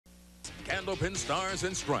Candlepin Stars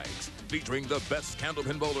and Strikes, featuring the best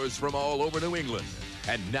candlepin bowlers from all over New England.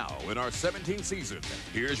 And now, in our 17th season,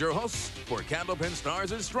 here's your hosts for Candlepin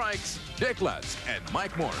Stars and Strikes, Dick Lutz and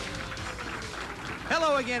Mike Moore.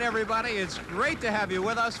 Hello again, everybody. It's great to have you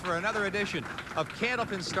with us for another edition of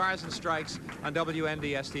Candlepin Stars and Strikes on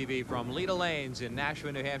WNDS-TV from Leda Lanes in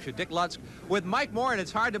Nashua, New Hampshire. Dick Lutz with Mike Moore, and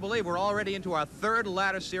it's hard to believe we're already into our third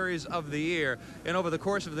ladder series of the year. And over the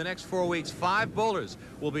course of the next 4 weeks, 5 bowlers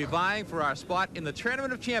will be vying for our spot in the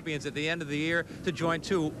Tournament of Champions at the end of the year to join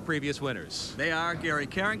 2 previous winners. They are Gary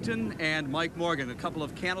Carrington and Mike Morgan, a couple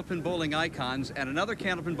of Candlepin bowling icons, and another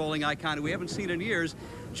Candlepin bowling icon who we haven't seen in years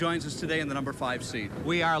joins us today in the number 5 seed.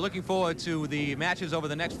 We are looking forward to the matches over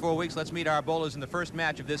the next 4 weeks. Let's meet our bowlers in the first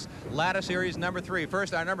match of this ladder series, number 3.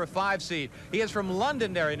 First, our number 5 seed. He is from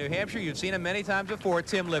Londonderry, New Hampshire. You've seen him many times before,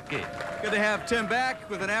 Tim Lipke. Good to have Tim back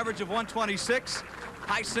with an average of 126,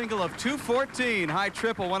 high single of 214, high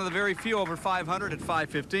triple, one of the very few over 500 at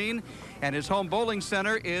 515. And his home bowling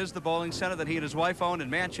center is the bowling center that he and his wife own in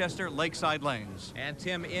Manchester, Lakeside Lanes. And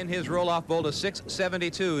Tim, in his roll-off, bowled a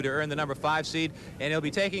 672 to earn the number 5 seed. And he'll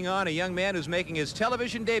be taking on a young man who's making his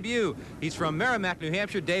television debut. He's from Merrimack, New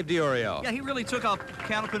Hampshire, Dave Diorio. Yeah, he really took up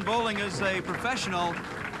Candlepin bowling as a professional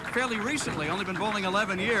fairly recently, only been bowling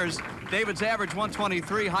 11 years. David's average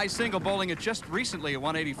 123, high single bowling it just recently at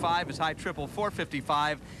 185, his high triple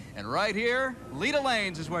 455. And right here, Leda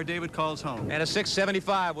Lanes is where David calls home. And a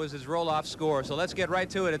 675 was his roll-off score. So let's get right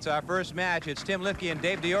to it. It's our first match. It's Tim Lipke and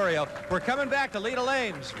Dave Diorio. We're coming back to Leda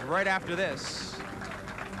Lanes right after this.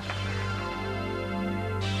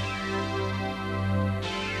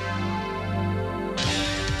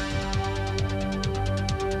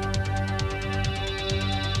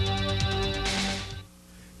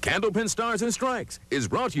 Candlepin Stars and Strikes is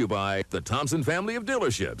brought to you by the Thompson family of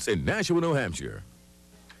dealerships in Nashua, New Hampshire.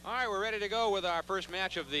 All right, we're ready to go with our first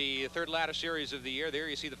match of the third ladder series of the year. There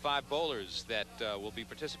you see the 5 bowlers that will be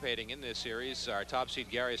participating in this series. Our top seed,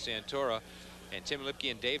 Gary Santora, and Tim Lipke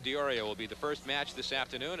and Dave Diorio will be the first match this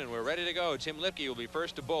afternoon, and we're ready to go. Tim Lipke will be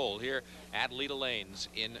first to bowl here at Leda Lanes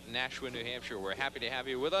in Nashua, New Hampshire. We're happy to have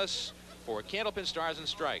you with us for Candlepin Stars and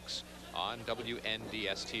Strikes on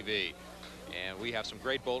WNDS-TV. And we have some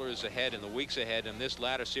great bowlers ahead in the weeks ahead in this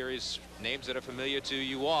ladder series, names that are familiar to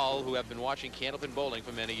you all who have been watching Candlepin bowling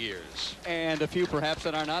for many years. And a few perhaps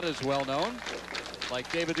that are not as well known,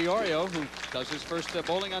 like David Diorio, who does his first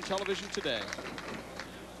bowling on television today.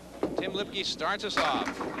 Tim Lipke starts us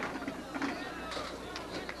off.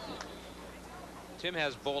 Tim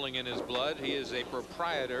has bowling in his blood. He is a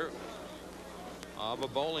proprietor of a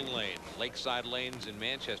bowling lane, Lakeside Lanes in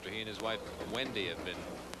Manchester. He and his wife Wendy have been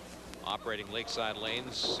operating Lakeside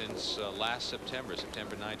Lanes since last September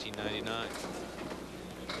 1999.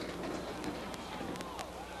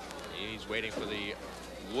 He's waiting for the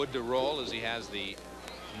wood to roll as he has the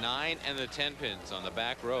 9 and the 10 pins on the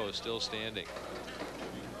back row still standing.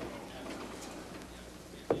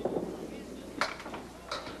 He'll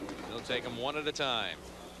take them one at a time.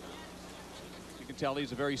 You can tell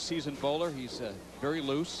he's a very seasoned bowler. He's very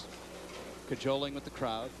loose, cajoling with the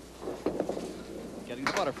crowd, getting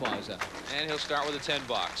the butterflies out. And he'll start with a 10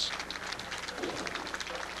 box.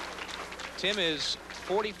 Tim is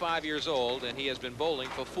 45 years old, and he has been bowling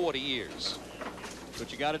for 40 years. That's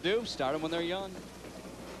what you got to do. Start them when they're young.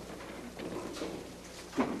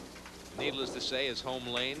 Needless to say, his home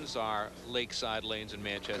lanes are Lakeside Lanes in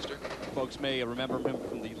Manchester. Folks may remember him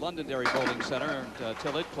from the Londonderry Bowling Center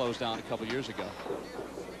until it closed down a couple years ago.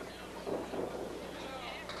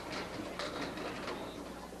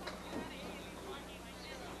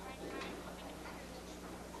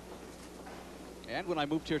 And when I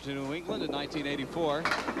moved here to New England in 1984.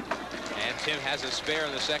 And Tim has a spare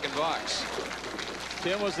in the second box.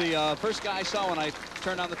 Tim was the first guy I saw when I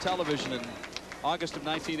turned on the television in August of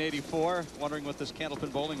 1984, wondering what this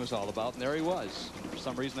Candlepin bowling was all about, and there he was. And for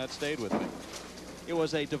some reason, that stayed with me. It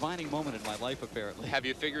was a defining moment in my life, apparently. Have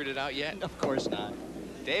you figured it out yet? Of course not.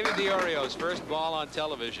 David Diorio's first ball on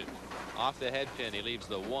television. Off the head pin, he leaves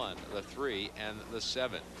the 1, the 3, and the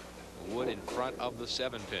 7. Wood in front of the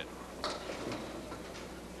 7 pin.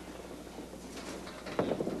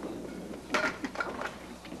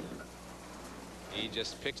 He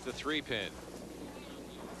just picks the 3 pin.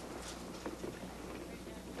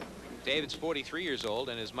 David's 43 years old,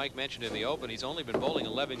 and as Mike mentioned in the open, he's only been bowling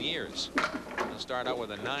 11 years. He'll start out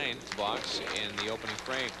with a 9 box in the opening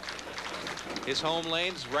frame. His home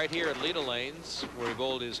lanes right here at Leda Lanes, where he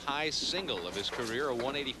bowled his high single of his career, a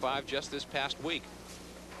 185 just this past week.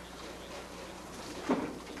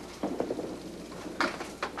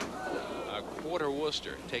 A quarter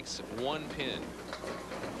Worcester takes 1 pin.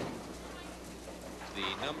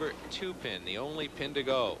 the number 2 pin, the only pin to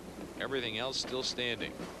go. Everything else still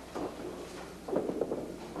standing.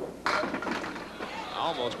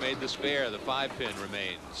 Almost made the spare. The 5 pin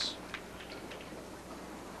remains.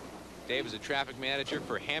 Dave is a traffic manager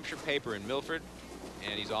for Hampshire Paper in Milford,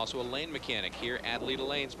 and he's also a lane mechanic here at Leda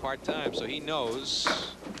Lanes part-time, so he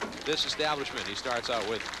knows this establishment. He starts out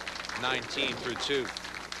with 19 through 2.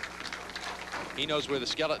 He knows where the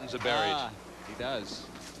skeletons are buried. He does.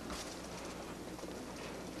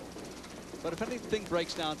 But if anything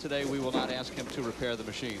breaks down today, we will not ask him to repair the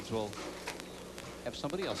machines. We'll have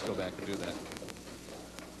somebody else go back and do that.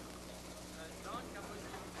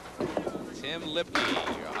 Tim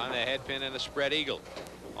Lipke on the head pin and the spread eagle.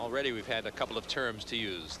 Already we've had a couple of terms to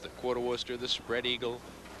use. The quarter Worcester, the spread eagle,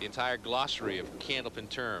 the entire glossary of Candlepin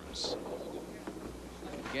terms.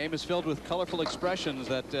 The game is filled with colorful expressions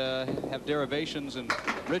that have derivations and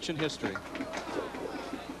rich in history.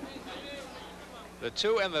 The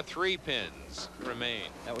 2 and the 3 pins remain.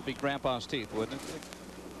 That would be Grandpa's teeth, wouldn't it?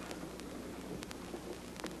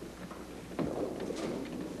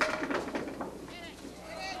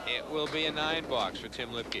 It will be a 9 box for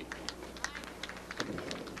Tim Lipke.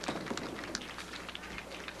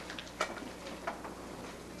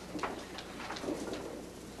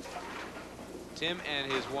 Tim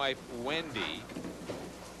and his wife Wendy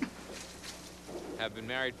have been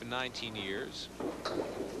married for 19 years.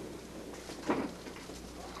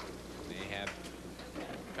 They have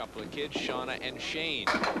a couple of kids, Shauna and Shane.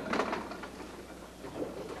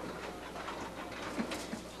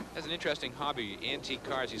 Has an interesting hobby, antique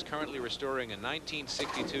cars. He's currently restoring a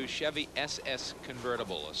 1962 Chevy SS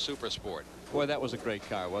convertible, a super sport. Boy, that was a great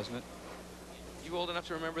car, wasn't it? You old enough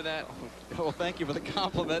to remember that? Well, thank you for the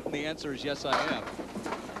compliment, and the answer is yes, I am.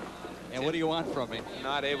 And what do you want from me?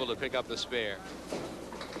 Not able to pick up the spare.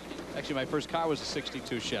 Actually, my first car was a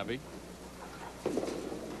 62 Chevy.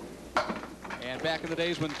 And back in the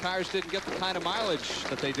days when cars didn't get the kind of mileage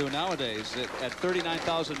that they do nowadays, at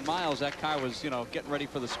 39,000 miles, that car was, you know, getting ready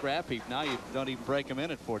for the scrap heap. Now you don't even break them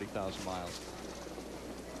in at 40,000 miles.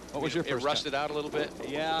 What was your first? It rusted out a little bit?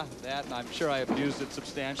 Yeah, that, and I'm sure I abused it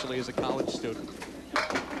substantially as a college student.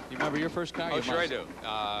 You remember your first car? Oh, sure I do.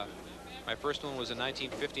 My first one was a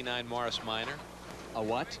 1959 Morris Minor. A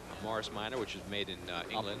what? A Morris Minor, which is made in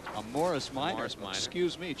England. A Morris Minor? Morris Minor.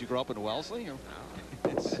 Excuse me, did you grow up in Wellesley? Or?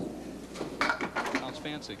 No. Sounds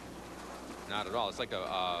fancy. Not at all. It's like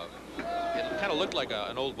a, it kind of looked like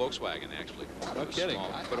an old Volkswagen, actually. No kidding.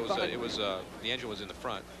 But it was the engine was in the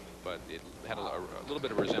front, but it had a little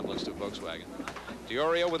bit of resemblance to a Volkswagen.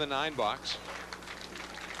 Diorio with a 9 box.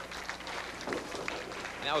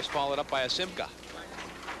 Now it's followed up by a Simca.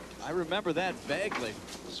 I remember that vaguely.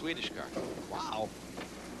 Swedish car. Wow.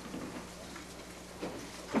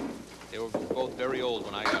 They were both very old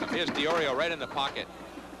when I got them. Here's Diorio right in the pocket.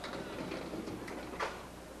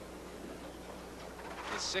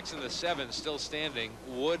 The 6 and the 7 still standing.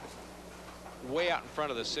 Wood way out in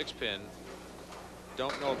front of the 6 pin.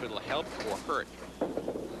 Don't know if it'll help or hurt.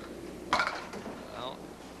 Well,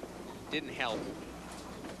 didn't help.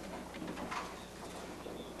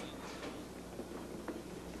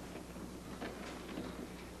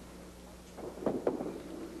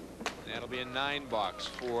 That'll be a 9 box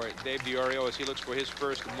for Dave Diorio as he looks for his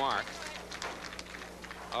first mark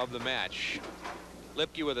of the match.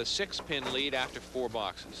 Lipke with a 6-pin lead after 4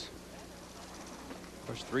 boxes. Of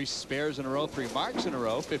course, 3 spares in a row, 3 marks in a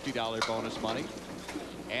row, $50 bonus money.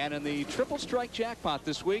 And in the triple strike jackpot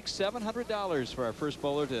this week, $700 for our first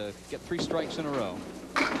bowler to get 3 strikes in a row.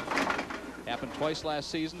 Happened twice last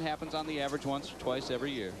season, happens on the average once or twice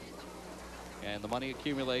every year. And the money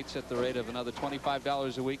accumulates at the rate of another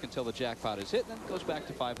 $25 a week until the jackpot is hit, and then it goes back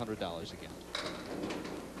to $500 again.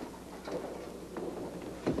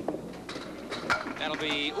 That'll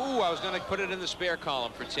be, ooh, I was going to put it in the spare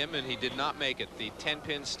column for Tim, and he did not make it. The 10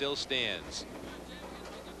 pin still stands.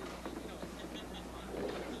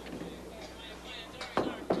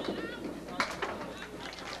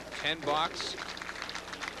 $10 box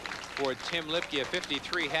for Tim Lipke, a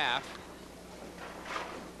 53 half.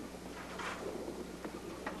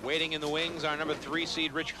 Waiting in the wings, our number 3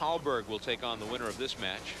 seed, Rich Hallberg, will take on the winner of this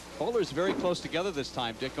match. Bowlers very close together this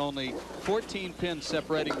time, Dick. Only 14 pins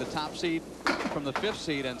separating the top seed from the 5th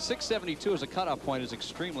seed, and 672 as a cutoff point is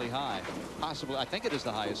extremely high. Possibly, I think it is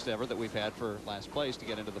the highest ever that we've had for last place to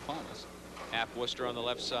get into the finals. Half Worcester on the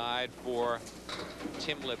left side for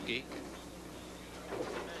Tim Lipke.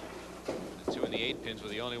 The 2 and the 8 pins were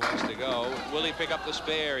the only ones to go. Will he pick up the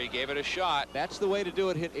spare? He gave it a shot. That's the way to do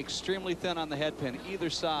it. Hit extremely thin on the head pin either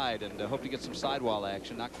side, and hope to get some sidewall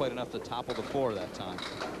action. Not quite enough to topple the 4 that time.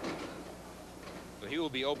 So he will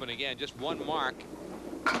be open again. Just 1 mark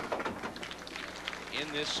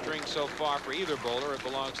this string so far for either bowler. It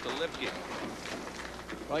belongs to Lipke.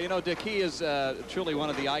 Well, you know, Dick, he is truly one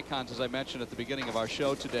of the icons, as I mentioned at the beginning of our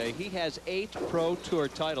show today. He has 8 Pro Tour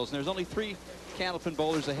titles, and there's only 3 Candlepin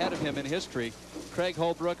bowlers ahead of him in history: Craig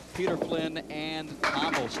Holbrook, Peter Flynn, and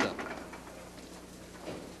Tom Olston.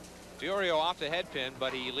 Diorio off the head pin,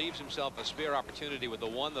 but he leaves himself a spare opportunity with the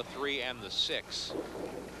 1, the 3, and the 6.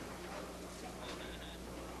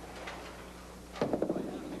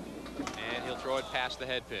 And he'll throw it past the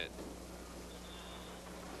head pin.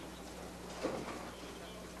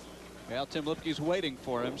 Well, Tim Lipke's waiting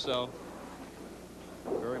for him, so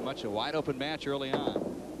very much a wide open match early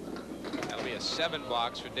on. That'll be a 7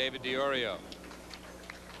 box for David Diorio.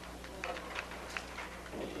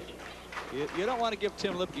 You don't want to give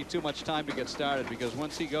Tim Lipke too much time to get started, because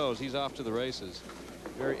once he goes, he's off to the races.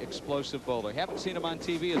 Very explosive bowler. Haven't seen him on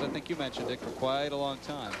TV, as I think you mentioned, Dick, for quite a long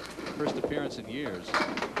time. First appearance in years.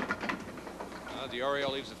 Diorio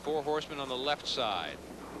leaves the 4 horsemen on the left side.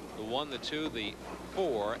 The 1, the 2, the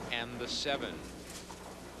 4, and the 7.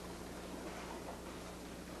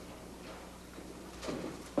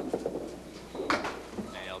 And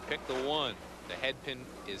he'll pick the 1. The head pin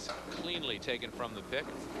is cleanly taken from the pick.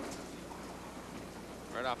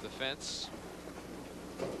 Right off the fence.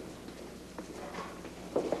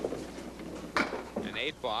 An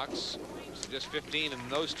 8 box. So just 15 in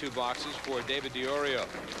those 2 boxes for David Diorio.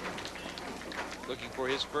 Looking for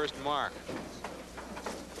his first mark.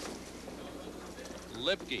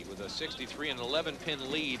 Lipke with a 63 and 11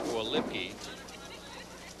 pin lead for Lipke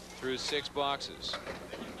through 6 boxes.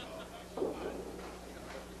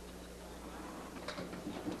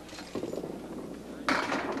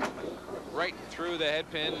 Right through the head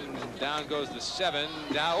pin, and down goes the 7.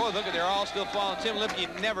 Down, oh, look at, they're all still falling. Tim Lipke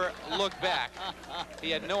never looked back. He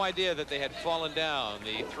had no idea that they had fallen down,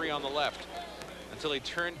 the 3 on the left, until he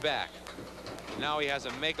turned back. Now he has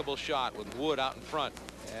a makeable shot with wood out in front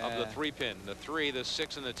of the 3 pin, the 3, the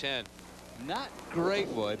 6, and the 10. Not great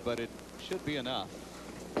wood, but it should be enough.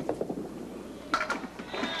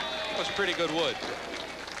 That was pretty good wood.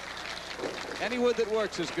 Any wood that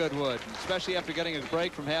works is good wood, especially after getting a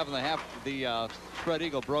break from having the spread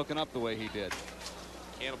eagle broken up the way he did.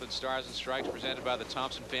 Candlepin Stars and Strikes presented by the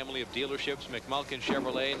Thompson family of dealerships: McMulkin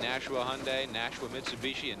Chevrolet, Nashua Hyundai, Nashua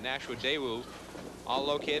Mitsubishi, and Nashua Daewoo, all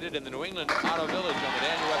located in the New England Auto Village on the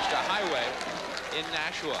Daniel Webster Highway in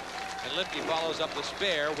Nashua. And Lipke follows up the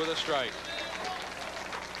spare with a strike.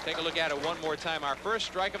 Take a look at it one more time. Our first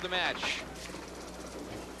strike of the match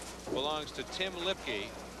belongs to Tim Lipke.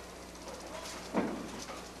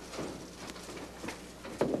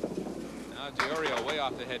 Now Diorio way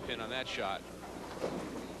off the head pin on that shot.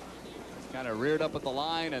 Kind of reared up at the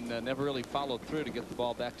line and never really followed through to get the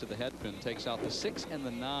ball back to the head pin. Takes out the 6 and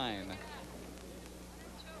the 9.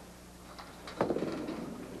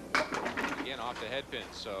 Again off the head pin,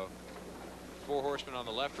 so 4 horsemen on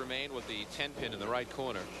the left remain with the 10 pin in the right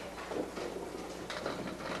corner.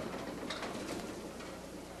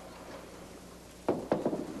 And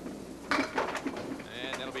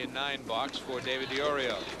that'll be a 9 box for David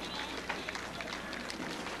Diorio.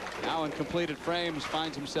 Now in completed frames,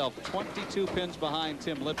 finds himself 22 pins behind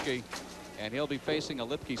Tim Lipke, and he'll be facing a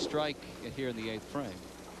Lipke strike here in the 8th frame.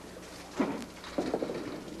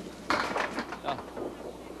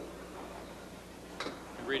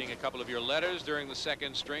 Reading a couple of your letters during the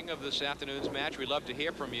second string of this afternoon's match. We'd love to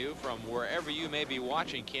hear from you from wherever you may be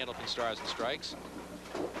watching Candlepin Stars and Strikes.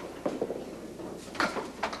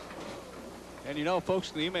 And you know,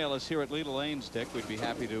 folks can email us here at Leda Lanes, Dick. We'd be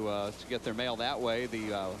happy to get their mail that way.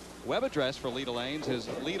 The web address for Leda Lanes is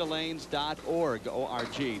ledalanes.org,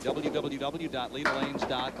 O-R-G,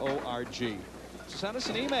 www.ledalanes.org. So send us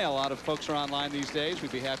an email. A lot of folks are online these days.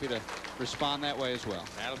 We'd be happy to respond that way as well.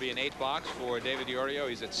 That'll be an 8 box for David Diorio.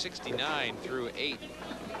 He's at 69 through 8.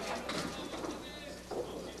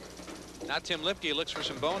 Now Tim Lipke looks for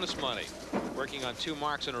some bonus money. Working on 2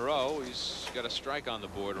 marks in a row. He's got a strike on the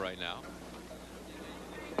board right now.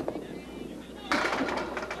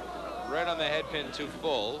 Right on the head pin to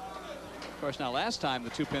full. Of course, now last time the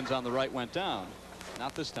 2 pins on the right went down.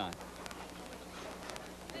 Not this time.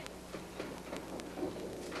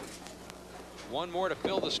 One more to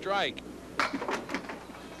fill the strike.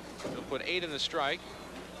 He'll put 8 in the strike.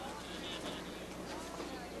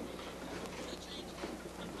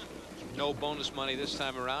 No bonus money this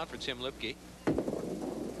time around for Tim Lipke. And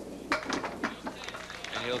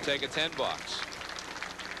he'll take a 10 box.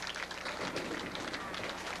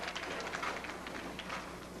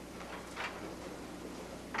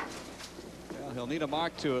 Well, he'll need a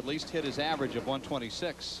mark to at least hit his average of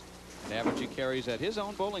 126. An average he carries at his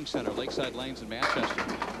own bowling center, Lakeside Lanes in Manchester.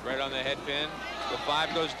 Right on the head pin. The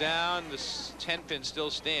 5 goes down. This 10 pin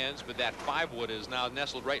still stands, but that 5 wood is now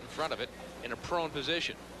nestled right in front of it in a prone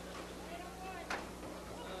position.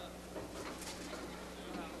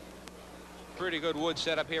 Pretty good wood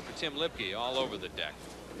set up here for Tim Lipke all over the deck.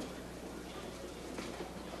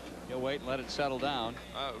 He'll wait and let it settle down.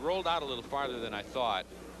 Rolled out a little farther than I thought.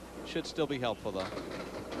 Should still be helpful, though.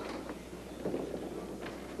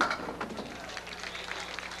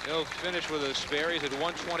 He'll finish with a spare. He's at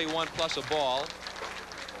 121 plus a ball.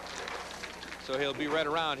 So he'll be right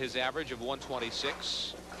around his average of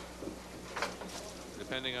 126,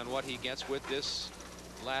 depending on what he gets with this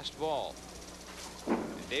last ball.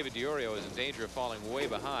 And David Diorio is in danger of falling way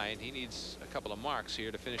behind. He needs a couple of marks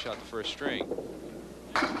here to finish out the first string.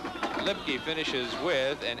 Lipke finishes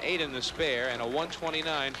with an 8 in the spare and a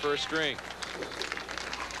 129 first string.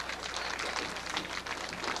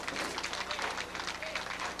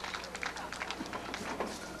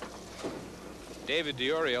 David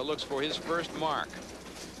Diorio looks for his first mark.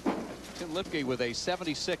 Tim Lipke with a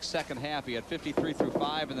 76 second half. He had 53 through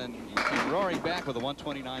 5, and then he came roaring back with a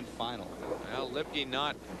 129 final. Well, Lipke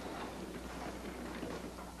not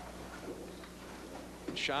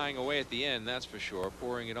shying away at the end, that's for sure,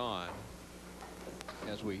 pouring it on.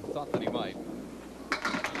 As we thought that he might.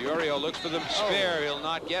 Diorio looks for the spare. He'll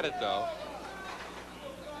not get it, though.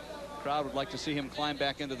 Crowd would like to see him climb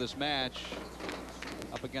back into this match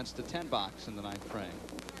up against the 10 box in the 9th frame.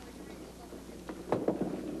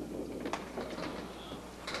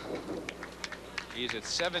 He's at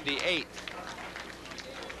 78.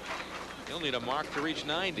 He'll need a mark to reach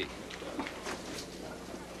 90.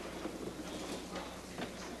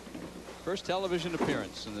 First television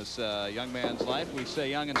appearance in this young man's life. We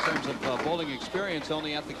say young in terms of bowling experience,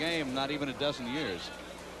 only at the game, not even a dozen years.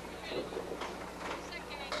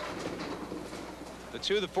 The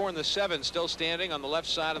 2, the 4, and the 7 still standing on the left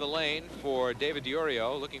side of the lane for David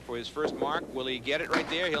Diorio, looking for his first mark. Will he get it right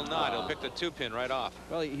there? He'll not. He'll pick the 2 pin right off.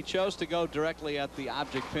 Well, he chose to go directly at the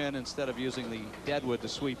object pin instead of using the deadwood to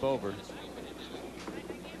sweep over.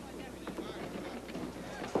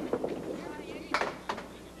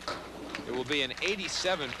 It will be an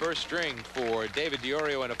 87 first string for David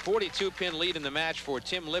Diorio and a 42 pin lead in the match for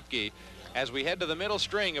Tim Lipke as we head to the middle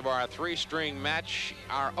string of our 3-string match,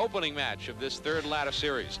 our opening match of this 3rd ladder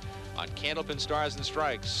series on Candlepin Stars and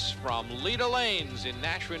Strikes from Leda Lanes in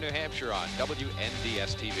Nashua, New Hampshire on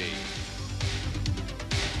WNDS TV.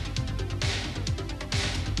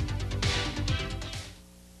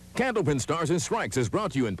 Candlepin Stars and Strikes is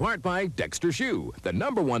brought to you in part by Dexter Shoe, the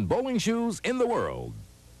 #1 bowling shoes in the world.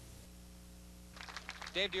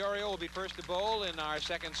 Dave Diorio will be first to bowl in our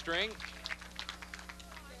 2nd string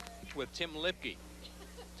with Tim Lipke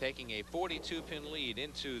taking a 42 pin lead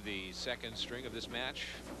into the 2nd string of this match.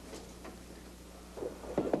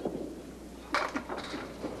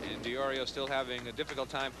 And Diorio still having a difficult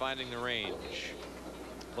time finding the range.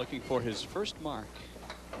 Looking for his first mark.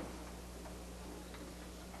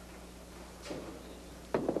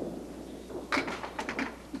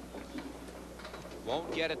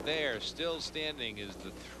 Won't get it there. Still standing is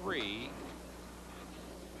the 3,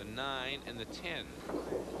 the 9, and the 10.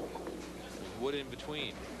 Wood in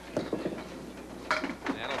between.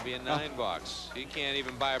 That'll be a 9 box. He can't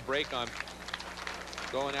even buy a break on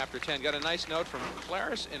going after 10. Got a nice note from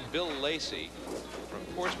Clarice and Bill Lacey from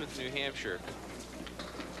Portsmouth, New Hampshire.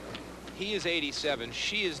 He is 87.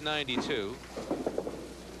 She is 92.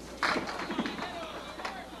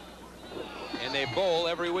 And they bowl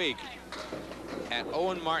every week at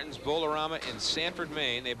Owen Martin's Bowlerama in Sanford,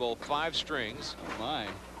 Maine. They bowl 5 strings. Oh my.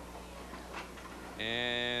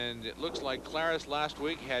 And it looks like Clarice last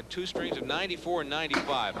week had 2 strings of 94 and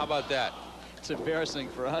 95. How about that? It's embarrassing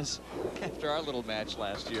for us after our little match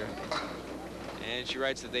last year. And she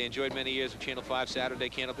writes that they enjoyed many years of Channel 5 Saturday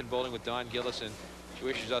Candlepin Bowling with Don Gillis, and she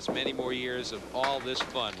wishes us many more years of all this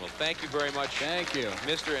fun. Well, thank you very much. Thank you.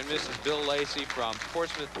 Mr. and Mrs. Bill Lacey from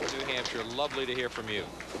Portsmouth, New Hampshire. Lovely to hear from you.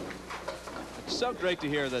 It's so great to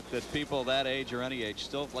hear that people that age or any age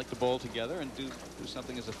still like to bowl together and do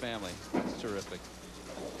something as a family. It's terrific.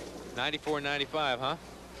 94 and 95, huh?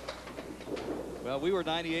 Well, we were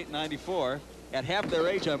 98 and 94 at half their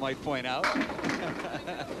age, I might point out.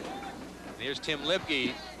 Here's Tim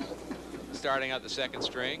Lipke starting out the 2nd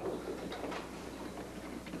string.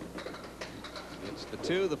 It's the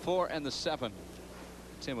 2, the 4, and the 7.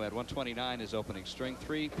 Tim had 129 his opening string,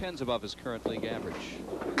 3 pins above his current league average.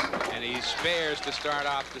 And he spares to start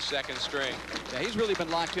off the 2nd string. Yeah, he's really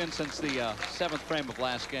been locked in since the 7th frame of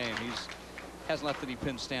last game. Hasn't left any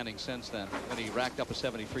pins standing since then, when he racked up a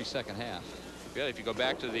 73 second half. Good. If you go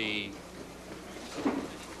back to the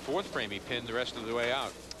 4th frame, he pinned the rest of the way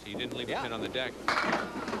out. He didn't leave a pin on the deck.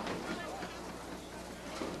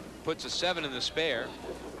 Puts a 7 in the spare.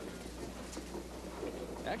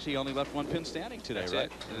 Actually, he only left 1 pin standing today, That's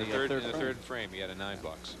right? In the third frame, he had a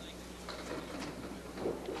 $9.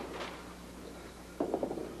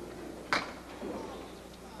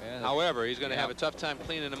 Yeah, however, he's going to have a tough time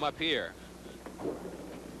cleaning them up here.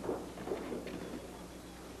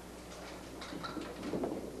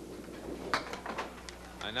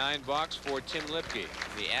 A $9 for Tim Lipke.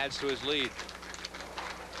 He adds to his lead.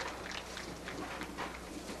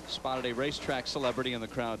 Spotted a racetrack celebrity in the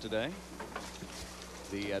crowd today.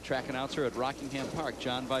 The track announcer at Rockingham Park,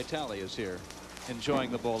 John Vitale, is here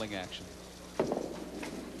enjoying the bowling action.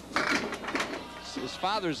 His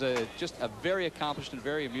father's just a very accomplished and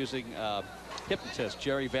very amusing hypnotist,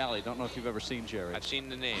 Jerry Valley. Don't know if you've ever seen Jerry. I've seen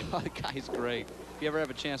the name. The guy's great. If you ever have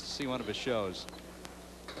a chance to see one of his shows.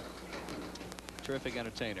 Terrific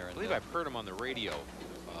entertainer. I believe I've heard him on the radio.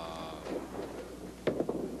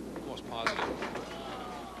 Almost positive.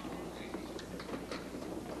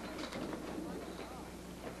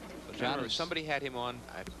 Somebody had him on.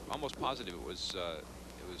 I'm almost positive it was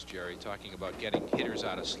Jerry talking about getting hitters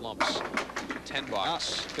out of slumps.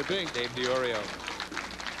 $10. Could be. Dave Diorio.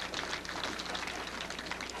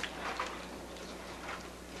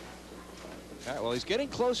 All right, well, he's getting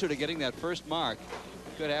closer to getting that first mark.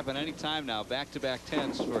 Could happen any time now. Back-to-back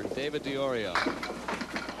 10s for David Diorio.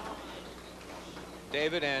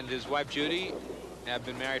 David and his wife Judy have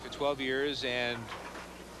been married for 12 years, and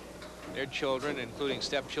their children, including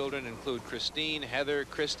stepchildren, include Christine, Heather,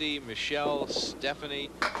 Christy, Michelle, Stephanie,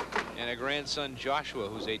 and a grandson, Joshua,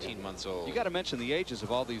 who's 18 months old. You got to mention the ages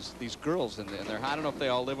of all these girls, and they're, I don't know if they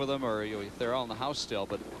all live with them or if they're all in the house still,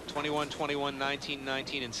 but 21, 21, 19,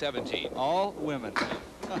 19, and 17. All women,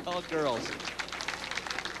 all girls.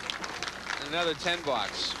 Another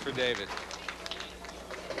 $10 for David.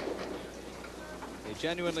 A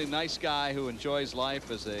genuinely nice guy who enjoys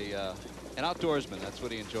life as an outdoorsman. That's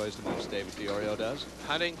what he enjoys the most, David Diorio does.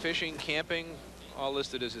 Hunting, fishing, camping, all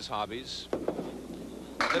listed as his hobbies.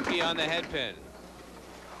 Lipke on the head pin.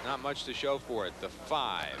 Not much to show for it. The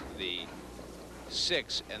 5, the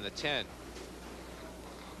 6, and the 10.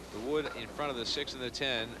 The wood in front of the 6 and the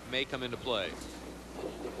 10 may come into play.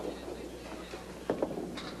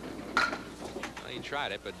 He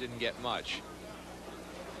tried it, but didn't get much.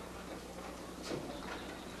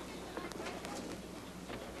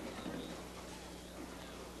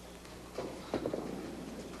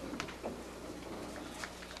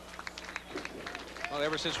 Well,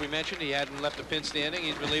 ever since we mentioned he hadn't left a pin standing,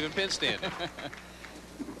 he's been leaving pin standing.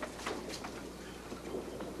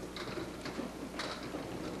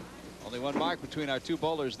 Only 1 mark between our 2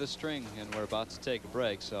 bowlers this string, and we're about to take a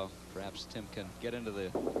break, so perhaps Tim can get into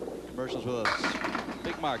the commercials with us.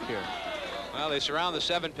 Big mark here. Well, they surround the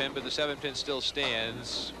 7-pin, but the 7-pin still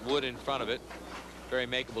stands. Wood in front of it. Very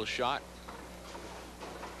makeable shot.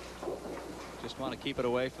 Just want to keep it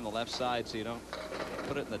away from the left side so you don't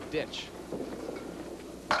put it in the ditch.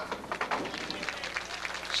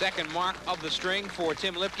 Second mark of the string for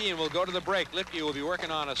Tim Lipke, and we'll go to the break. Lipke will be working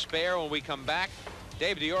on a spare when we come back.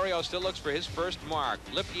 Dave Diorio still looks for his first mark.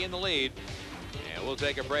 Lipke in the lead. And we'll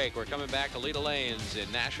take a break. We're coming back to Leda Lanes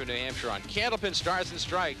in Nashua, New Hampshire on Candlepin Stars and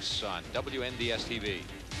Strikes on WNDS TV.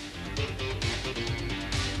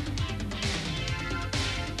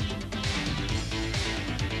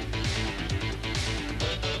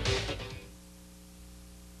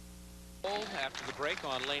 After the break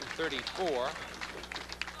on lane 34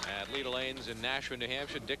 at Leda Lanes in Nashua, New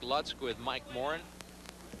Hampshire, Dick Lutz with Mike Morin.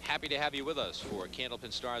 Happy to have you with us for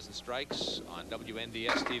Candlepin Stars and Strikes on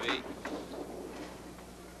WNDS TV.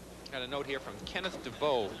 Got a note here from Kenneth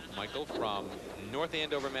DeVoe, Michael, from North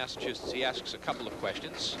Andover, Massachusetts. He asks a couple of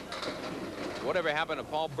questions. Whatever happened to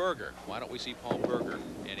Paul Berger? Why don't we see Paul Berger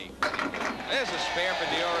any? There's a spare for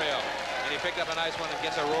Diorio, and he picked up a nice one and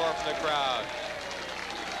gets a roar from the crowd.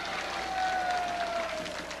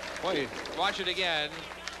 Boy, watch it again.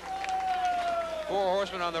 4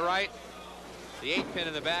 horsemen on the right, the 8-pin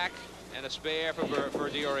in the back, and a spare for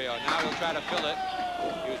Diorio. Now he'll try to fill it.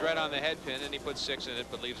 He was right on the head pin, and he put 6 in it,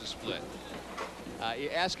 but leaves a split.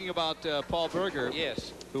 You're asking about Paul Berger.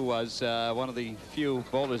 Yes. Who was one of the few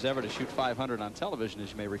bowlers ever to shoot 500 on television,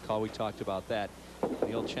 as you may recall. We talked about that in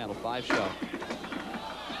the old Channel 5 show.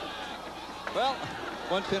 Well,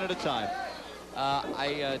 1 pin at a time.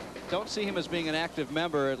 I don't see him as being an active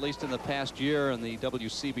member, at least in the past year, in the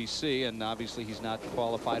WCBC, and obviously he's not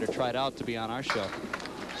qualified or tried out to be on our show.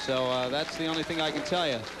 So that's the only thing I can tell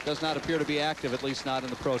you. Does not appear to be active, at least not in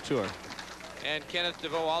the Pro Tour. And Kenneth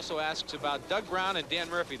DeVoe also asks about Doug Brown and Dan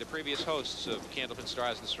Murphy, the previous hosts of Candlepin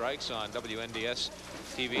Stars and Strikes on WNDS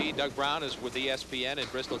TV. Doug Brown is with ESPN in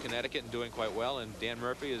Bristol, Connecticut, and doing quite well. And Dan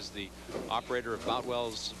Murphy is the operator of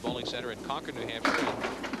Boutwell's Bowling Center in Concord, New Hampshire.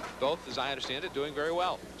 And both, as I understand it, doing very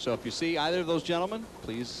well. So if you see either of those gentlemen,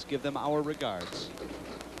 please give them our regards.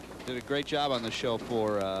 Did a great job on the show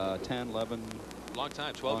for 10, 11. Long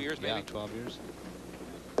time, 12 years maybe? Yeah, 12 years.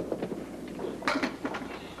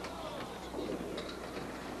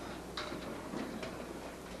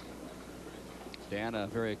 Dan, a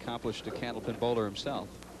very accomplished Candlepin bowler himself.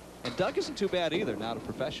 And Doug isn't too bad either, not a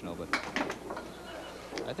professional, but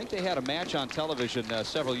I think they had a match on television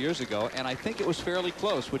several years ago, and I think it was fairly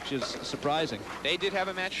close, which is surprising. They did have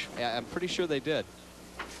a match? Yeah, I'm pretty sure they did.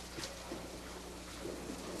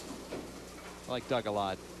 I like Doug a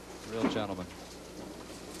lot. Real gentleman.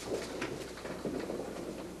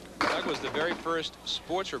 Doug was the very first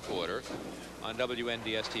sports reporter on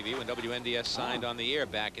WNDS TV when WNDS signed on the air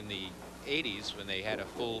back in the 80s when they had a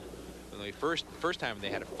full, when they first time they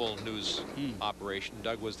had a full news operation.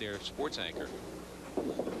 Doug was their sports anchor.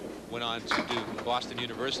 Went on to do Boston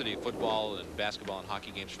University football and basketball and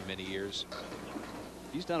hockey games for many years.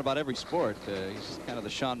 He's done about every sport. He's kind of the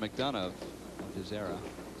Sean McDonough of his era.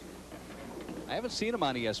 I haven't seen him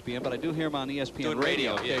on ESPN, but I do hear him on ESPN doing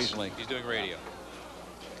radio occasionally. Yes, he's doing radio.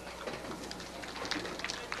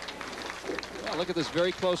 Well, look at this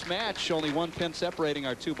very close match. Only one pin separating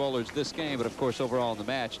our two bowlers this game, but of course overall in the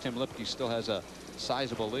match, Tim Lipke still has a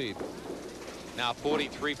sizable lead. Now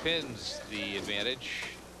 43 pins the advantage.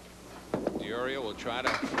 Diorio will try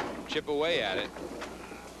to chip away at it.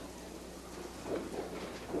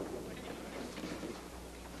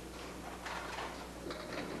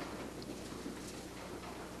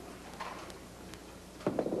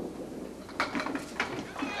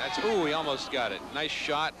 That's, ooh, he almost got it. Nice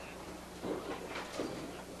shot.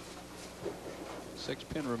 6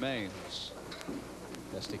 pin remains.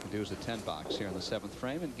 Best he can do is a 10 box here in the 7th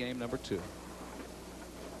frame in game number 2.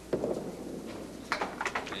 And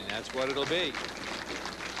that's what it'll be.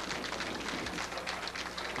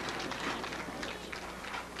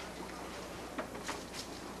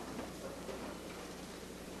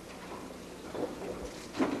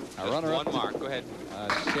 Our runner-up, mark. Go ahead.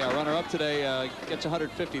 See, our runner-up today gets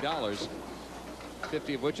 $150.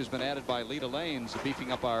 50 of which has been added by Lita Lanes,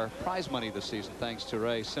 beefing up our prize money this season. Thanks to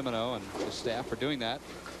Ray Simino and his staff for doing that,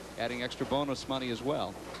 adding extra bonus money as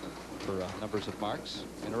well for numbers of marks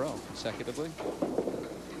in a row consecutively.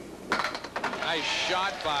 Nice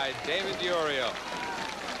shot by David Diorio.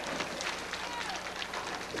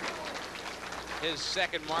 His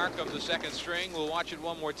second mark of the second string. We'll watch it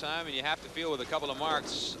one more time, and you have to feel with a couple of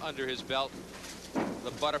marks under his belt,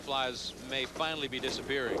 the butterflies may finally be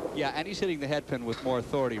disappearing. Yeah, and he's hitting the head pin with more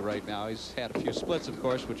authority right now. He's had a few splits, of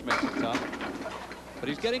course, which makes it tough. But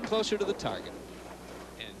he's getting closer to the target.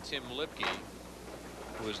 And Tim Lipke,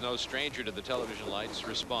 who is no stranger to the television lights,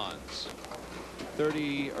 responds.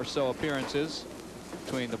 30 or so appearances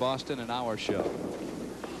between the Boston and our show.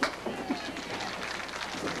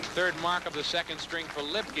 Third mark of the second string for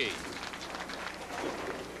Lipke.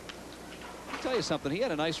 I'll tell you something, he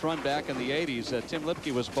had a nice run back in the 80s. Tim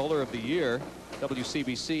Lipke was bowler of the year,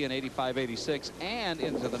 WCBC in 85, 86, and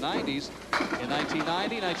into the 90s in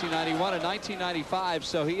 1990, 1991, and 1995.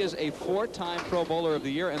 So he is a 4-time Pro Bowler of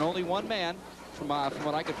the Year, and only one man, from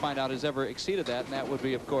what I could find out, has ever exceeded that, and that would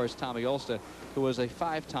be, of course, Tommy Olsta, who was a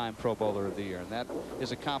 5-time Pro Bowler of the Year. And that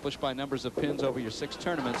is accomplished by numbers of pins over your 6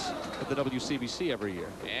 tournaments at the WCBC every year.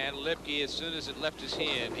 And Lipke, as soon as it left his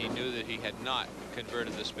hand, he knew that he had not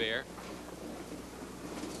converted the spare.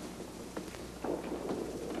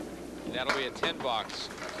 That'll be a 10 box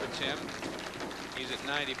for Tim. He's at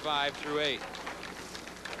 95 through 8.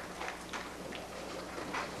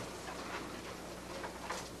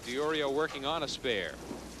 Diorio working on a spare.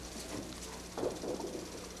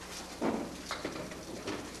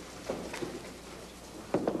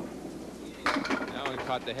 Now he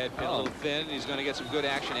caught the head pin a little thin. He's going to get some good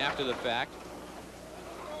action after the fact.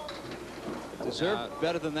 Deserved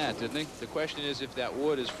better than that, didn't he? The question is if that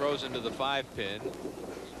wood is frozen to the 5 pin.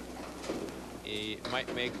 He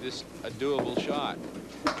might make this a doable shot.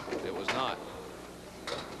 It was not.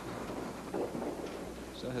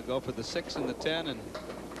 So he'll go for the 6 and the 10 and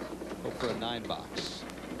hope for a 9 box.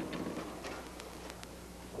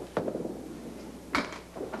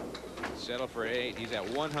 Settle for 8. He's at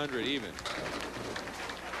 100 even.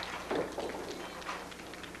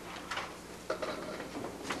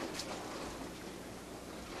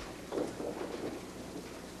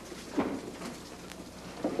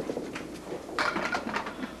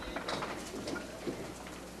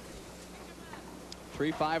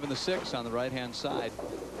 Three, 5, and the 6 on the right-hand side.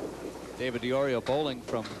 David Diorio bowling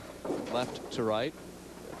from left to right.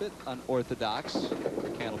 bit unorthodox for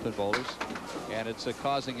Candlepin bowlers, and it's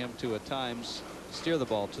causing him to at times steer the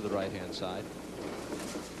ball to the right-hand side,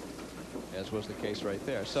 as was the case right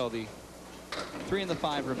there. So the 3 and the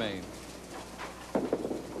 5 remain.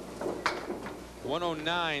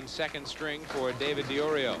 109 second string for David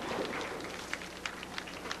Diorio.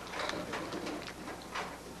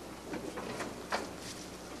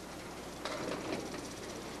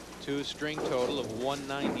 Two string total of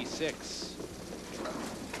 196.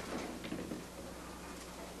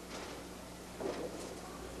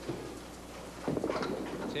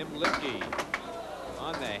 Tim Lipke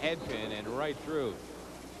on the head pin and right through.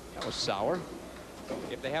 That was sour.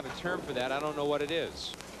 If they have a term for that, I don't know what it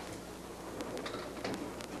is.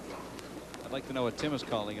 I'd like to know what Tim is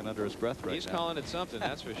calling it under his breath right He's now. calling it something,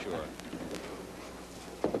 that's for sure.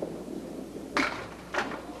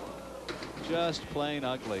 Just plain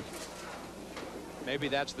ugly. Maybe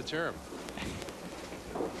that's the term.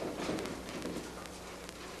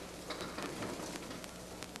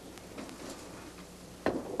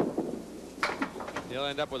 He'll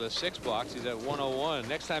end up with a 6 box. He's at 101.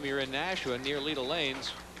 Next time you're in Nashua near Leda Lanes,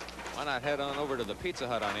 why not head on over to the Pizza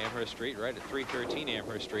Hut on Amherst Street, right at 313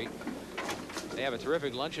 Amherst Street. They have a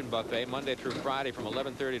terrific luncheon buffet Monday through Friday from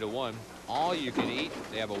 11:30 to 1. All you can eat.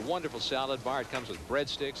 They have a wonderful salad bar. It comes with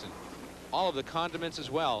breadsticks and all of the condiments as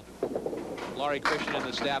well. Laurie Christian and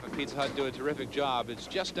the staff at Pizza Hut do a terrific job. It's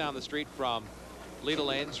just down the street from Leda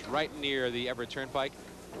Lanes, right near the Everett Turnpike.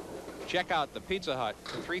 Check out the Pizza Hut,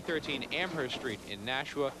 313 Amherst Street in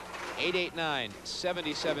Nashua,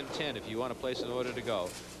 889-7710 if you want to place an order to go.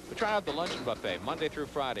 But try out the luncheon buffet Monday through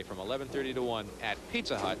Friday from 11:30 to 1 at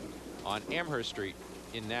Pizza Hut on Amherst Street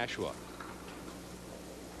in Nashua.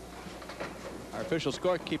 Our official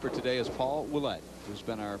scorekeeper today is Paul Willett, who's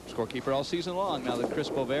been our scorekeeper all season long. Now that Chris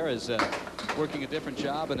Bovair is working a different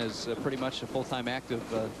job and is pretty much a full-time active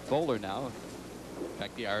bowler now. In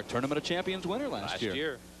fact, our Tournament of Champions winner last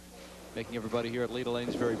year. Making everybody here at Leda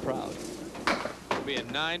Lanes very proud. It'll be a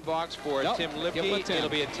 9 box for Tim Lipke. It'll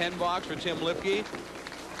be a 10 box for Tim Lipke.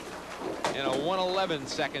 And a 111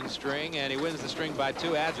 second string, and he wins the string by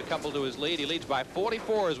 2, adds a couple to his lead. He leads by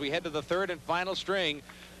 44 as we head to the 3rd and final string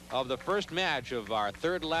of the first match of our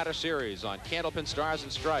 3rd ladder series on Candlepin Stars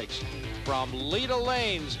and Strikes. From Leda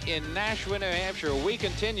Lanes in Nashua, New Hampshire, we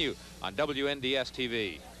continue on WNDS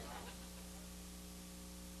TV.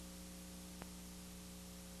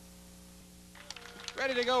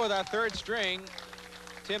 Ready to go with our 3rd string.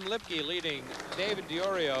 Tim Lipke leading David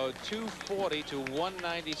Diorio 240 to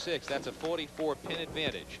 196. That's a 44 pin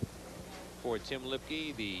advantage for Tim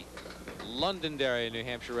Lipke, the Londonderry, New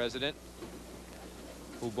Hampshire resident,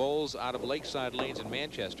 who bowls out of Lakeside Lanes in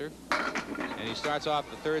Manchester. And he starts off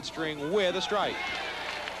the 3rd string with a strike.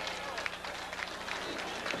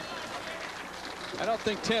 I don't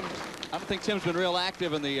think Tim's been real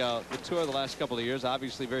active in the tour the last couple of years.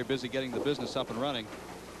 Obviously very busy getting the business up and running.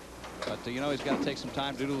 But, you know, he's got to take some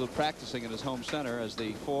time to do a little practicing in his home center as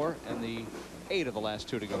the 4 and the 8 of the last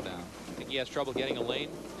 2 to go down. I think he has trouble getting a lane.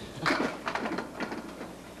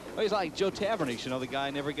 Well, he's like Joe Tavernich, you know, the guy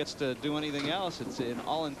never gets to do anything else. It's an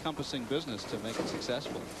all-encompassing business to make it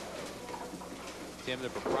successful. Tim, the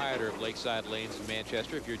proprietor of Lakeside Lanes in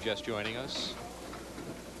Manchester, if you're just joining us.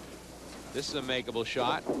 This is a makeable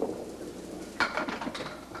shot.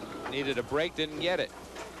 Needed a break, didn't get it.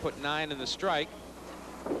 Put 9 in the strike.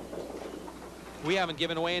 We haven't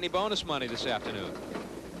given away any bonus money this afternoon.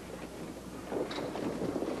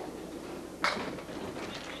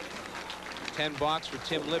 $10 for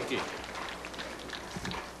Tim Lipke.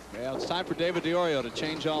 Well, it's time for David Diorio to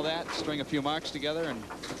change all that, string a few marks together, and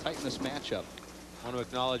tighten this match up. I want to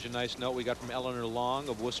acknowledge a nice note we got from Eleanor Long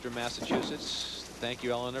of Worcester, Massachusetts. Thank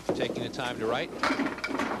you, Eleanor, for taking the time to write.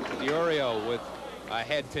 Diorio with a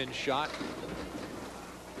head pin shot.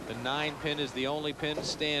 The 9 pin is the only pin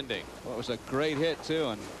standing. Well, it was a great hit, too,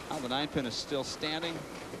 and how the 9 pin is still standing,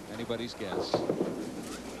 anybody's guess.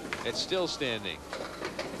 It's still standing.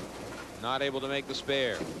 Not able to make the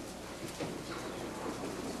spare.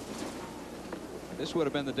 This would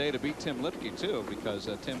have been the day to beat Tim Lipke, too, because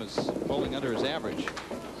Tim is bowling under his average.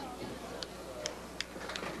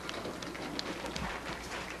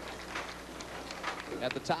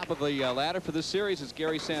 At the top of the ladder for this series is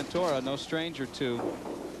Gary Santora, no stranger to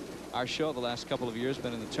our show the last couple of years,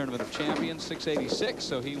 been in the Tournament of Champions, 686,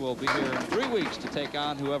 so he will be here in 3 weeks to take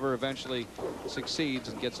on whoever eventually succeeds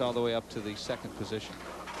and gets all the way up to the 2nd position.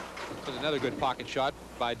 There's another good pocket shot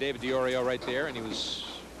by David Diorio right there, and he was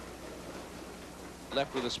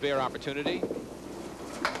left with a spare opportunity.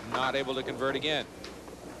 Not able to convert again.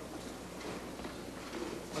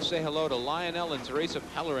 Let's say hello to Lionel and Teresa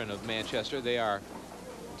Pellerin of Manchester. They are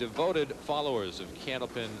devoted followers of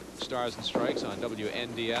Candlepin Stars and Strikes on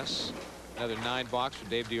WNDS. Another 9 box for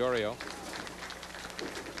Dave Diorio.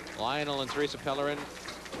 Lionel and Teresa Pellerin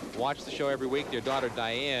watch the show every week. Their daughter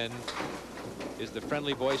Diane is the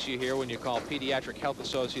friendly voice you hear when you call Pediatric Health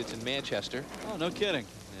Associates in Manchester. Oh, no kidding.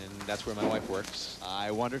 And that's where my wife works. I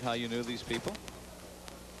wondered how you knew these people.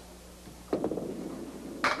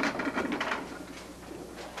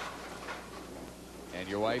 And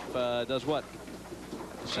your wife does what?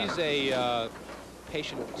 She's a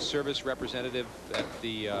patient service representative at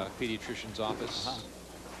the pediatrician's office.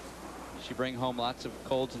 She bring home lots of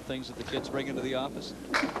colds and things that the kids bring into the office.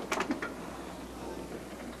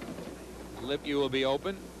 Lipke will be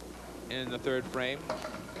open in the 3rd frame.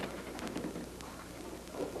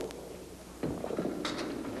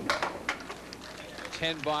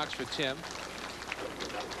 $10 box for Tim.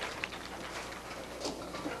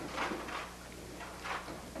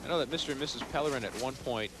 I know that Mr. and Mrs. Pellerin at one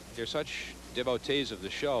point, they're such devotees of the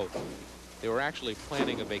show, they were actually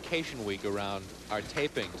planning a vacation week around our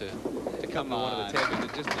taping to come to one of the tapings.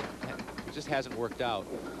 It just hasn't worked out.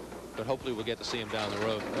 But hopefully we'll get to see him down the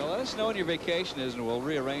road. Well, let us know when your vacation is, and we'll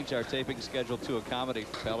rearrange our taping schedule to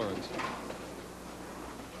accommodate the Pellerins.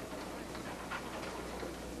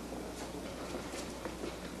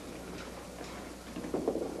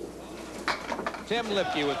 Tim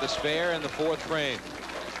Lipke with the spare in the 4th frame.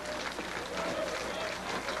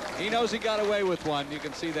 He knows he got away with one. You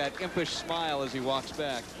can see that impish smile as he walks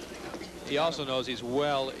back. He also knows he's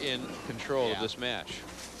well in control of this match.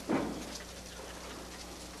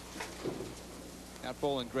 Not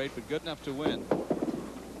bowling great, but good enough to win.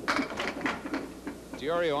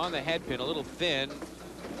 Diorio on the head pin, a little thin,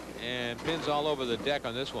 and pins all over the deck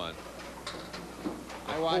on this one.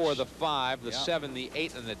 The 4, the 5, the 7, the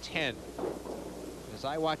 8, and the 10. As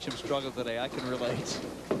I watch him struggle today, I can relate.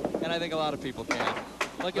 And I think a lot of people can.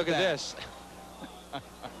 Look at this.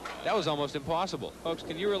 That was almost impossible. Folks,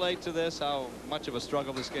 can you relate to this, how much of a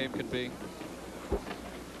struggle this game can be?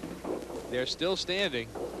 They're still standing.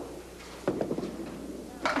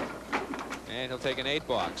 And he'll take an 8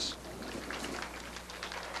 box.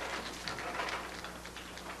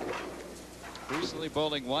 Recently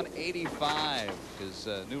bowling 185, his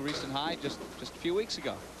new recent high just a few weeks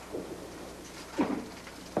ago.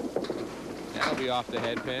 That'll be off the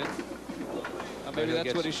head pin. Maybe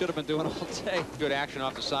that's what he should have been doing all day. Good action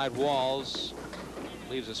off the side walls.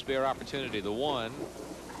 Leaves a spare opportunity. The 1,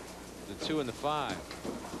 the 2, and the 5.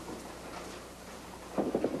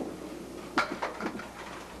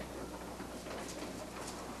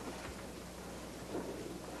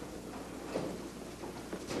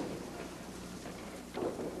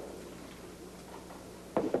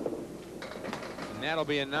 And that'll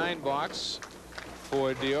be a 9 box.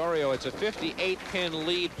 For Diorio, it's a 58-pin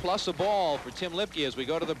lead plus a ball for Tim Lipke as we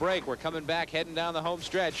go to the break. We're coming back, heading down the home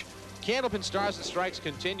stretch. Candlepin Stars and Strikes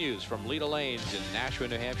continues from Leda Lanes in Nashua,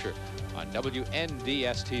 New Hampshire on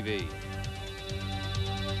WNDS TV.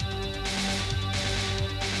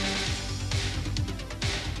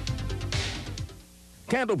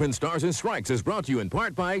 Candlepin Stars and Strikes is brought to you in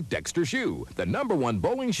part by Dexter Shoe, the #1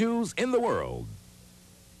 bowling shoes in the world.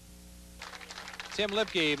 Tim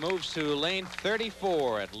Lipke moves to lane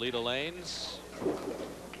 34 at Leda Lanes.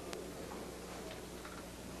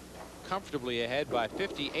 Comfortably ahead by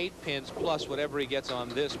 58 pins plus whatever he gets on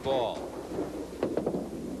this ball.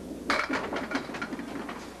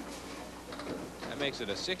 That makes it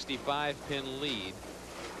a 65-pin lead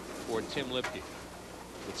for Tim Lipke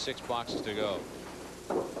with 6 boxes to go.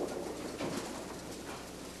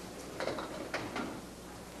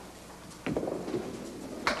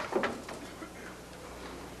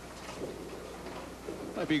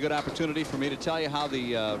 Might be a good opportunity for me to tell you how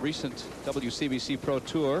the recent WCBC Pro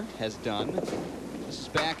Tour has done. This is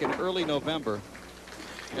back in early November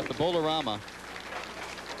at the Bowlerama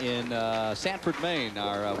in Sanford, Maine.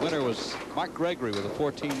 Our winner was Mark Gregory with a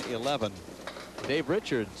 14-11. Dave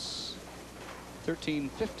Richards,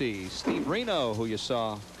 1350. Steve Reno, who you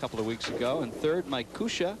saw a couple of weeks ago, in 3rd. Mike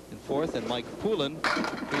Kusha in 4th, and Mike Poulin,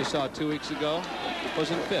 who you saw 2 weeks ago,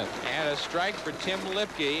 was in 5th. And a strike for Tim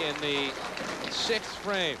Lipke in the 6th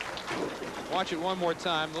frame. Watch it one more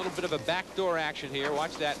time. A little bit of a backdoor action here.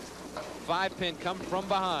 Watch that 5-pin come from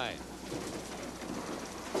behind.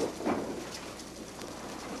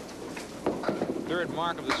 Third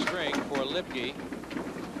mark of the string for Lipke.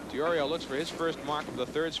 Diorio looks for his first mark of the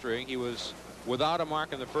 3rd string. He was without a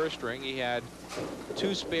mark in the 1st string. He had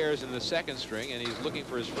 2 spares in the 2nd string, and he's looking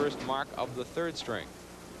for his first mark of the 3rd string.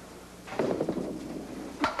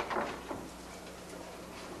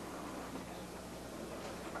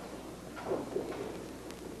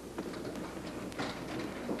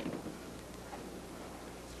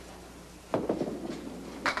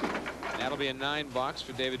 be a 9 box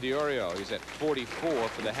for David Diorio. He's at 44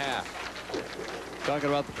 for the half. Talking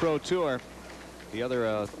about the Pro Tour, the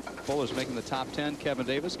other bowlers making the top 10, Kevin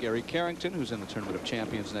Davis, Gary Carrington, who's in the Tournament of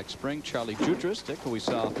Champions next spring, Charlie Jutras, who we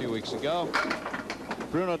saw a few weeks ago,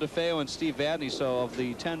 Bruno DeFeo and Steve Vadney. So of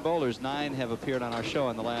the 10 bowlers, 9 have appeared on our show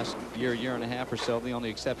in the last year and a half or so. The only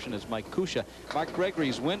exception is Mike Kusha. Mark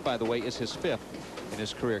Gregory's win, by the way, is his 5th in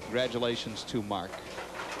his career. Congratulations to Mark.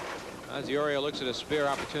 Diorio looks at a spare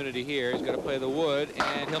opportunity here. He's going to play the wood,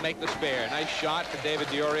 and he'll make the spare. Nice shot for David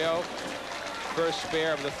Diorio. First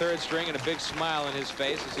spare of the 3rd string, and a big smile on his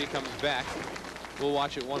face as he comes back. We'll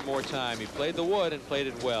watch it one more time. He played the wood and played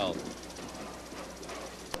it well.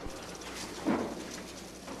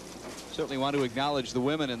 Certainly want to acknowledge the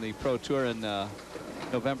women in the Pro Tour in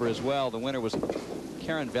November as well. The winner was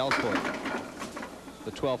Karen Valcourt.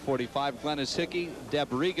 The 12:45, Glennis Hickey,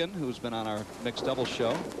 Deb Regan, who's been on our mixed doubles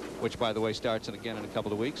show, which, by the way, starts again in a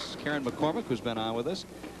couple of weeks. Karen McCormick, who's been on with us.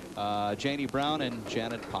 Janie Brown and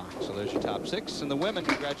Janet Pock. So there's your top 6. And the women,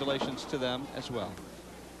 congratulations to them as well.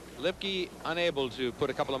 Lipke unable to put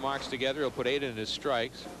a couple of marks together. He'll put 8 in his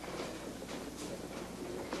strikes.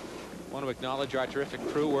 Want to acknowledge our terrific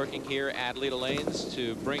crew working here at Leda Lanes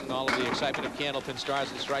to bring all of the excitement of Candlepin Stars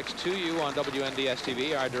and Strikes to you on WNDS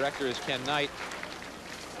TV. Our director is Ken Knight.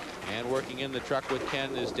 And working in the truck with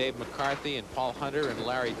Ken is Dave McCarthy and Paul Hunter and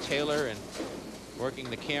Larry Taylor. And working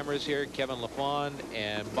the cameras here, Kevin LaFawn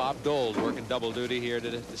and Bob Dole working double duty here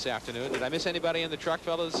this afternoon. Did I miss anybody in the truck,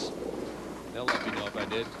 fellas? They'll let me know if I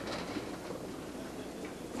did.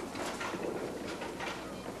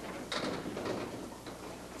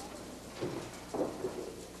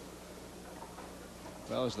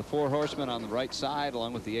 Well, there's the 4 horsemen on the right side,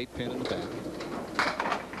 along with the 8-pin in the back.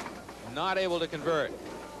 Not able to convert.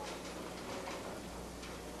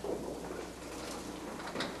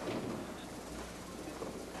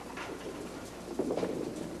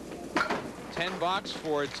 Box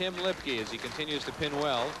for Tim Lipke as he continues to pin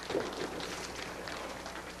well.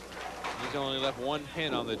 He's only left 1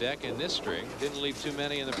 pin on the deck in this string. Didn't leave too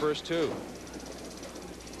many in the first 2.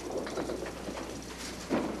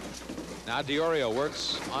 Now Diorio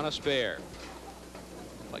works on a spare.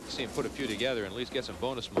 I'd like to see him put a few together and at least get some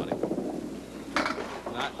bonus money.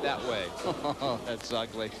 Not that way. Oh, that's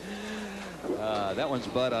ugly. That one's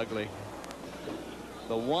butt ugly.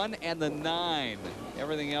 The 1 and the 9.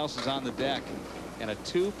 Everything else is on the deck. And a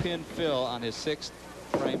 2-pin fill on his 6th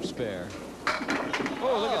frame spare.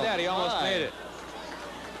 Oh, look at that. He almost made it.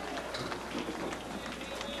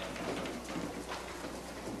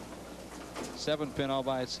 Seven pin all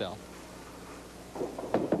by itself.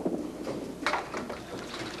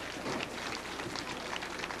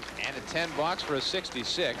 And a 10 box for a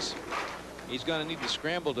 66. He's going to need to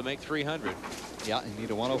scramble to make 300. Yeah, he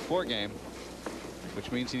needs a 104 game,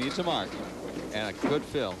 which means he needs a mark and a good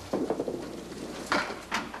fill.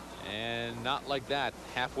 And not like that.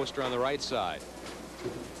 Half Worcester on the right side.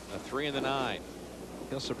 A 3 and the 9.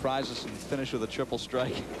 He'll surprise us and finish with a triple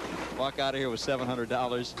strike. Walk out of here with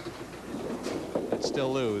 $700 and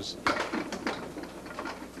still lose.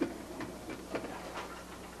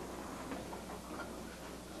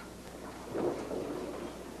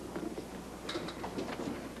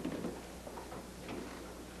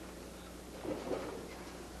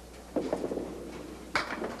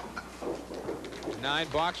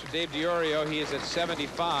 Box for Dave Diorio. He is at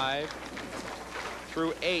 75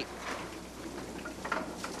 through 8.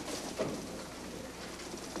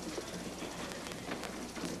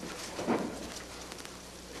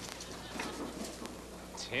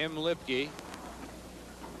 Tim Lipke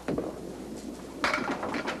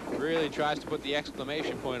really tries to put the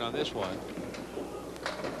exclamation point on this one.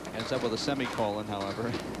 Ends up with a semicolon,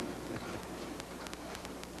 however.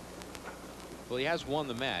 Well, he has won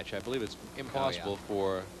the match. I believe it's impossible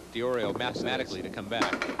for Diorio mathematically to come back.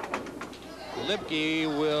 Lipke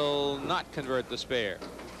will not convert the spare.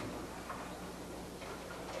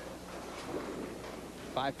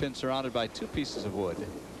 5 pins surrounded by 2 pieces of wood.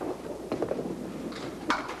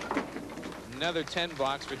 Another 10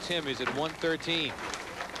 box for Tim. He's at 113.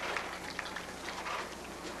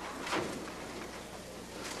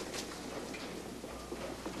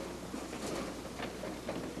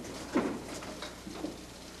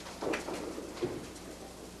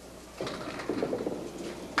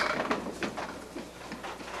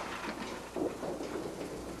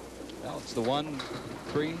 The 1,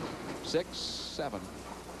 3, 6, 7.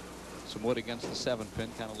 Some wood against the 7 pin,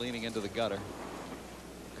 kind of leaning into the gutter.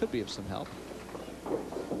 Could be of some help.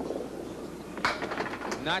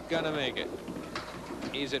 Not gonna make it.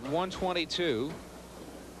 He's at 122.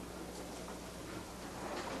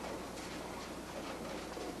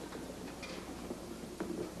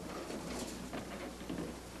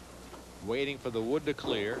 waiting for the wood to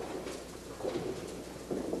clear.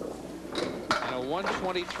 And a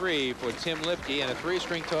 123 for Tim Lipke and a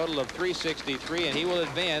 3-string total of 363, and he will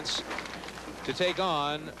advance to take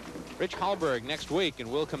on Rich Hallberg next week, and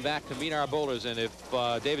we'll come back to meet our bowlers. And if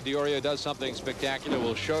David Diorio does something spectacular,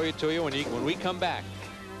 we'll show it to you when we come back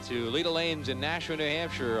to Leda Lanes in Nashua, New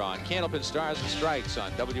Hampshire on Candlepin Stars and Strikes on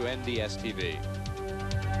WNDS TV.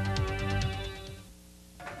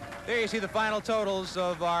 There you see the final totals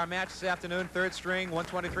of our match this afternoon. 3rd string,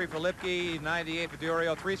 123 for Lipke, 98 for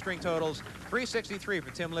Diorio. 3-string totals, 363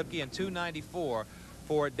 for Tim Lipke and 294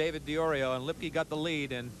 for David Diorio. And Lipke got the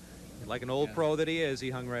lead, and like an old pro that he is,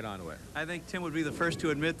 he hung right onto it. I think Tim would be the first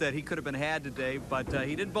to admit that he could have been had today, but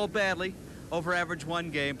he didn't bowl badly. Over average one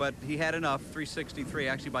game, but he had enough. 363,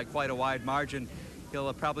 actually by quite a wide margin.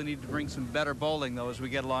 He'll probably need to bring some better bowling, though, as we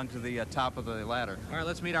get along to the top of the ladder. All right,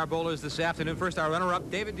 let's meet our bowlers this afternoon. First, our runner-up,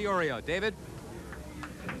 David Diorio. David?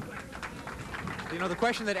 You know, the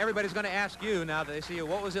question that everybody's going to ask you now that they see you,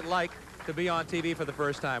 what was it like to be on TV for the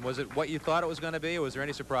first time? Was it what you thought it was going to be, or was there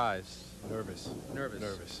any surprise? Nervous.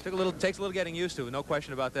 Nervous. Takes a little getting used to, no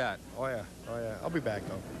question about that. Oh yeah. I'll be back,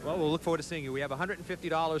 though. Well, we'll look forward to seeing you. We have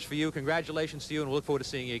 $150 for you. Congratulations to you, and we'll look forward to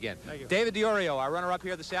seeing you again. Thank you. David Diorio, our runner-up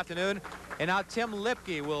here this afternoon. And now Tim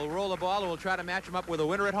Lipke will roll the ball, and we'll try to match him up with a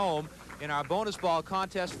winner at home in our bonus ball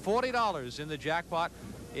contest. $40 in the jackpot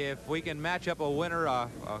if we can match up a winner, a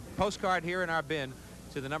postcard here in our bin,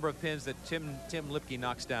 to the number of pins that Tim Lipke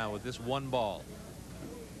knocks down with this one ball.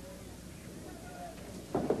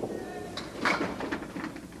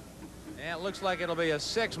 And it looks like it'll be a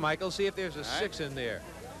 6, Michael. See if there's a 6 in there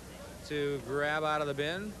to grab out of the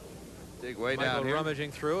bin. Dig way Michael down here.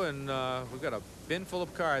 Rummaging through, and we've got a bin full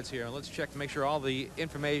of cards here. And let's check to make sure all the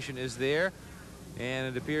information is there.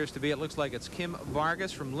 And it appears to be, it looks like it's Kim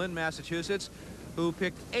Vargas from Lynn, Massachusetts, who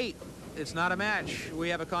picked 8. It's not a match. We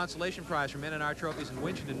have a consolation prize from N&R Trophies in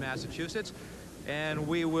Winchendon, Massachusetts. And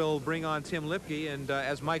we will bring on Tim Lipke. And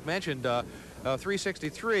as Mike mentioned,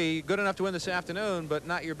 363, good enough to win this afternoon, but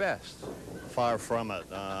not your best. Far from it.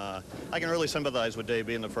 I can really sympathize with Dave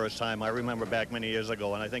being the first time. I remember back many years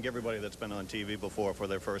ago, and I think everybody that's been on TV before for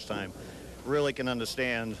their first time really can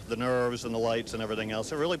understand the nerves and the lights and everything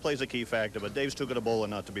else. It really plays a key factor, but Dave's too good a bowler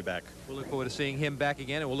not to be back. We'll look forward to seeing him back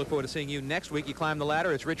again, and we'll look forward to seeing you next week. You climb the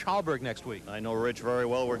ladder. It's Rich Hallberg next week. I know Rich very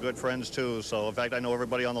well. We're good friends, too. So, in fact, I know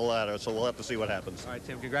everybody on the ladder, so we'll have to see what happens. All right,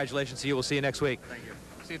 Tim, congratulations to you. We'll see you next week. Thank you.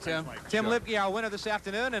 See you, Tim. Tim Lipke, our winner this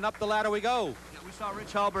afternoon, and up the ladder we go. We saw Rich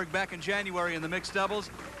Hallberg back in January in the mixed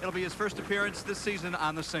doubles. It'll be his first appearance this season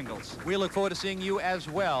on the singles. We look forward to seeing you as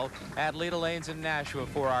well at Leda Lanes in Nashua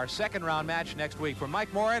for our 2nd round match next week. For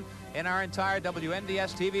Mike Moran and our entire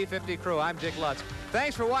WNDS TV 50 crew, I'm Dick Lutz.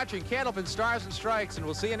 Thanks for watching Candlepin Stars and Strikes, and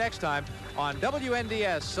we'll see you next time on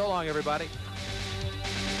WNDS. So long, everybody.